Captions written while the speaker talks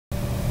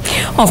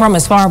Well, from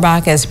as far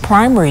back as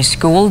primary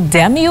school,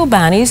 Demi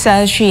Ubani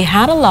says she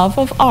had a love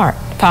of art.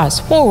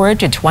 Fast forward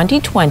to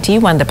 2020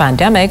 when the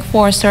pandemic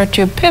forced her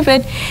to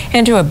pivot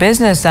into a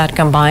business that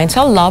combines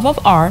her love of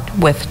art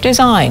with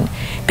design.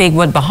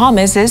 Bigwood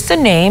Bahamas is the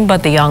name,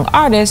 but the young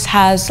artist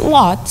has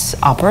lots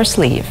up her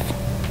sleeve.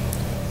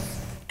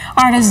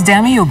 Artist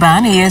Demi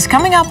Ubani is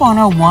coming up on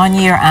her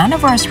one-year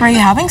anniversary,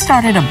 having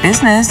started a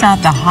business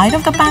at the height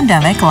of the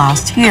pandemic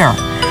last year.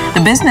 The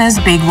business,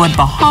 Bigwood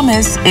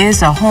Bahamas,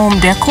 is a home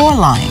decor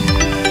line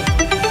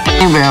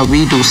where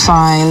we do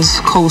signs,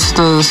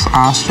 coasters,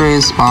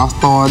 ashtrays,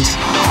 bathboards,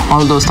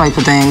 all those type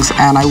of things.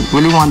 And I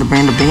really want to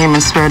bring the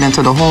Bahamian spirit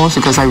into the homes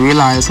because I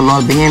realize a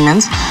lot of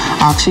Bahamians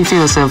actually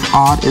feel as if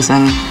art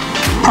isn't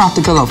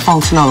practical or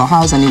functional or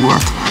has any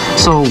work.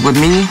 So with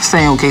me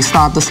saying, okay,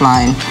 start this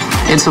line,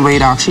 it's a way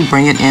to actually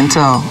bring it into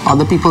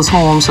other people's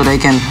homes so they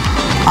can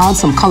add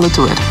some color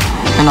to it.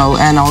 You know,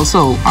 and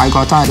also I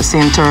got tired of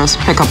seeing tourists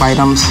pick up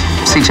items,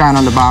 see China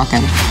on the back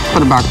and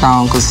put it back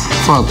down, because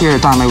for a period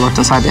of time I worked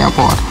inside the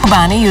airport.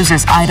 Ubani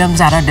uses items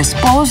at her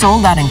disposal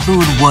that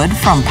include wood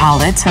from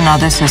pallets and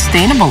other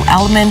sustainable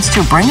elements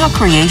to bring her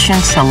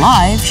creations to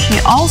life. She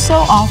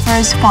also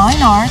offers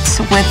fine arts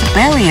with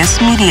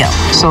various media.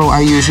 So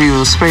I usually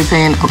use spray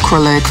paint,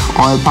 acrylic,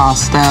 oil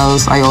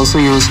pastels. I also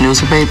use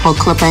newspaper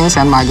clippings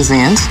and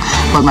magazines,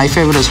 but my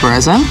favorite is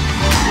resin.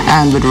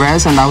 And with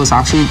resin, that was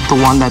actually the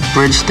one that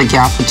bridged the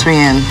gap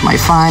between my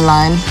fine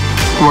line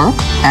work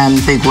and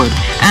Bigwood.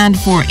 And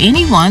for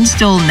anyone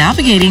still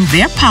navigating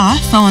their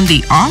path on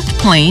the art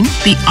plane,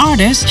 the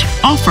artist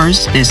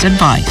offers this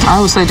advice.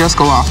 I would say just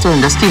go after and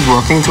just keep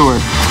working through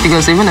it.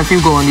 Because even if you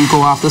go and you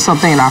go after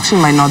something, it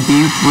actually might not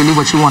be really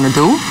what you want to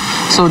do.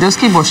 So just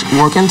keep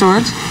working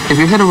through it. If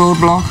you hit a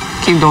roadblock,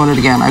 keep doing it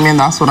again. I mean,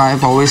 that's what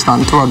I've always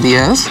done throughout the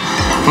years.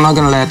 I'm not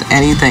going to let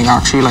anything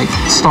actually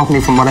stop me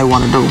from what I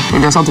want to do.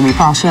 You just have to be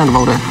passionate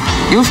about it.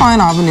 You'll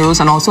find avenues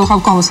and also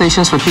have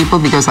conversations with people,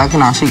 because that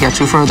can actually get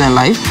you further in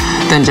life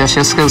than just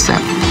your skill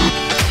set.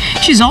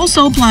 She's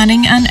also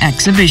planning an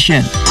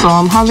exhibition. So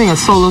I'm having a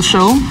solo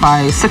show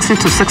by 60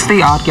 to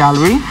 60 Art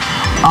Gallery.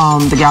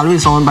 The gallery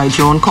is owned by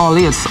Joan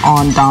Cawley. It's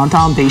on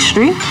downtown Bay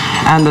Street.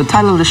 And the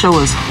title of the show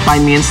is By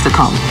Means to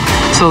Come.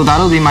 So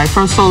that'll be my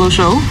first solo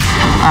show,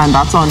 and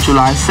that's on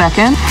July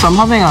 2nd. So I'm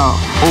having an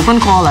open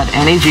call at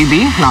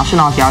NAGB,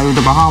 National Art Gallery of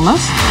the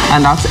Bahamas,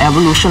 and that's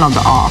Evolution of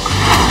the Arc.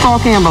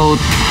 Talking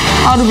about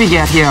how do we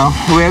get here,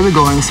 where are we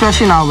going,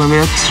 especially now when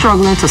we're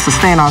struggling to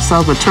sustain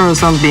ourselves with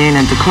tourism being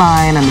in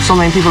decline and so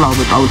many people are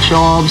without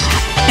jobs.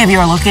 If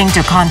you're looking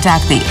to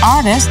contact the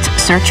artist,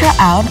 search her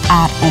out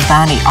at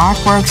Ubani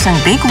Artworks in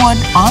Bigwood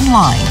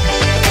online.